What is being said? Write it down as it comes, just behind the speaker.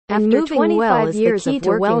After 25 years of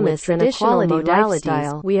working with traditional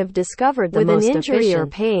modalities, we have discovered the most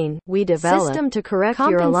efficient pain we develop system to correct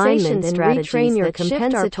your alignment and retrain your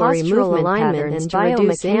compensatory movement alignment and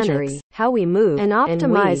biomechanics, how we move and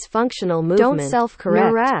optimize functional movement. Don't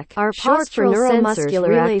self-correct. Our postural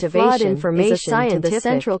neuromuscular activation is a scientific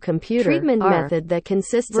central computer treatment method that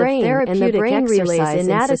consists of therapeutic exercise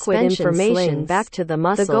inadequate information back to the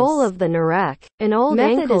muscles. The goal of the NERAC, an old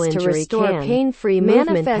ankle injury, to restore pain-free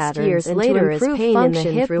movement years later as pain in the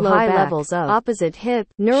hip through high levels of opposite hip,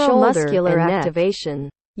 neuromuscular activation.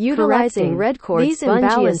 Utilizing red cord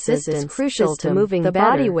imbalances is crucial to moving the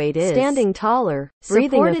body weight is standing taller,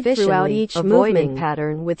 breathing throughout each movement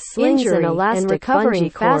pattern with slings and elastic and recovering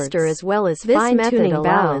faster as well as fine-tuning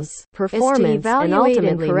balance, performance, and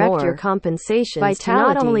ultimately correct your compensation by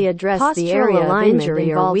not only address the area of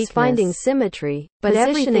injury or weakness, finding symmetry, but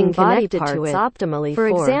everything connected to it optimally. For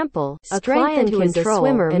example, a client who is a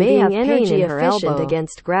swimmer may have energy efficient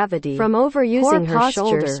against gravity from overusing her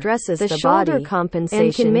shoulder stresses the shoulder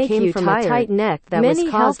compensation can make you from a tight neck that was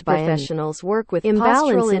caused by professionals work with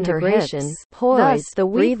postural integration, poise, the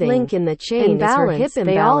weak link in the chain is her hip imbalance.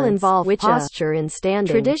 They all involve posture in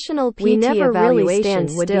standing. Traditional PT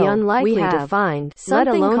evaluation would be unlikely to find, let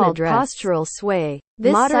alone called postural sway.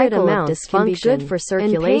 This moderate amount can be good for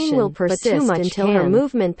circulation, and pain will persist until her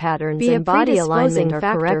movement patterns and body alignment are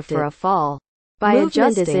corrected for a fall. By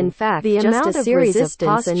adjusting, is in fact the amount of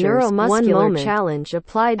resistance and neuromuscular challenge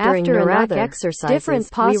applied during NERAC exercises. Different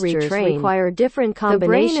postures require different combinations the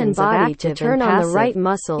brain and body to turn on the right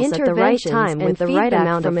muscles at the right time with the right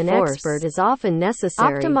amount of force. An expert is often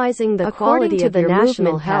necessary. Optimizing the quality of the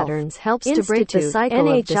national patterns helps to break the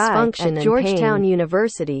cycle of dysfunction at Georgetown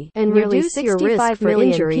University and reduce your risk for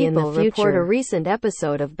injury in the future. Report a recent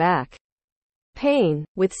episode of back pain,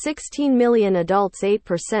 with 16 million adults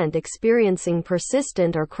 8% experiencing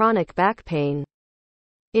persistent or chronic back pain.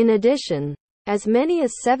 In addition, as many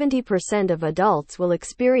as 70% of adults will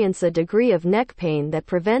experience a degree of neck pain that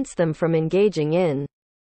prevents them from engaging in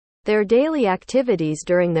their daily activities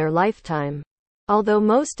during their lifetime. Although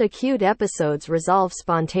most acute episodes resolve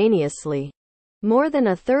spontaneously, more than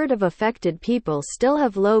a third of affected people still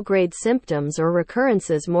have low-grade symptoms or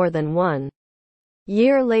recurrences more than 1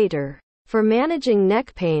 year later. For managing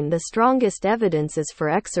neck pain, the strongest evidence is for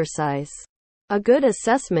exercise. A good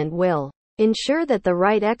assessment will ensure that the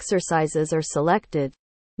right exercises are selected.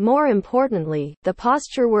 More importantly, the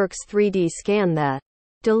PostureWorks 3D scan that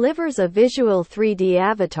delivers a visual 3D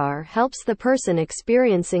avatar helps the person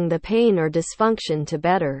experiencing the pain or dysfunction to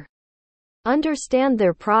better understand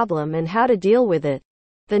their problem and how to deal with it.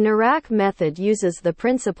 The NERAC method uses the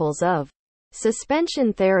principles of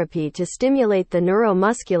suspension therapy to stimulate the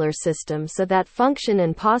neuromuscular system so that function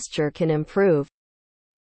and posture can improve.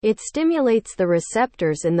 It stimulates the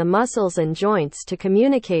receptors in the muscles and joints to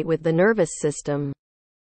communicate with the nervous system,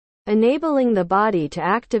 enabling the body to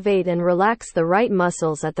activate and relax the right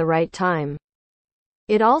muscles at the right time.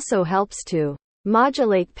 It also helps to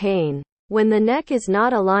modulate pain. When the neck is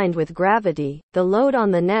not aligned with gravity, the load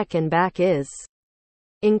on the neck and back is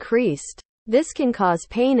increased. This can cause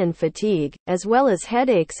pain and fatigue, as well as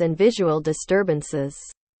headaches and visual disturbances.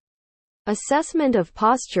 Assessment of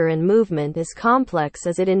posture and movement is complex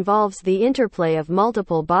as it involves the interplay of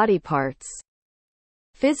multiple body parts.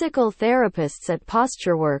 Physical therapists at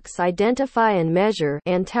PostureWorks identify and measure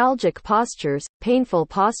antalgic postures, painful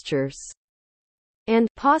postures, and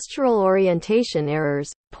postural orientation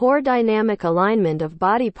errors, poor dynamic alignment of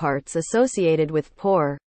body parts associated with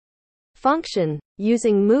poor function,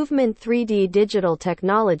 using Movement 3D digital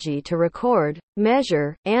technology to record,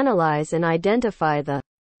 measure, analyze and identify the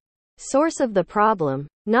source of the problem,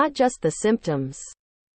 not just the symptoms.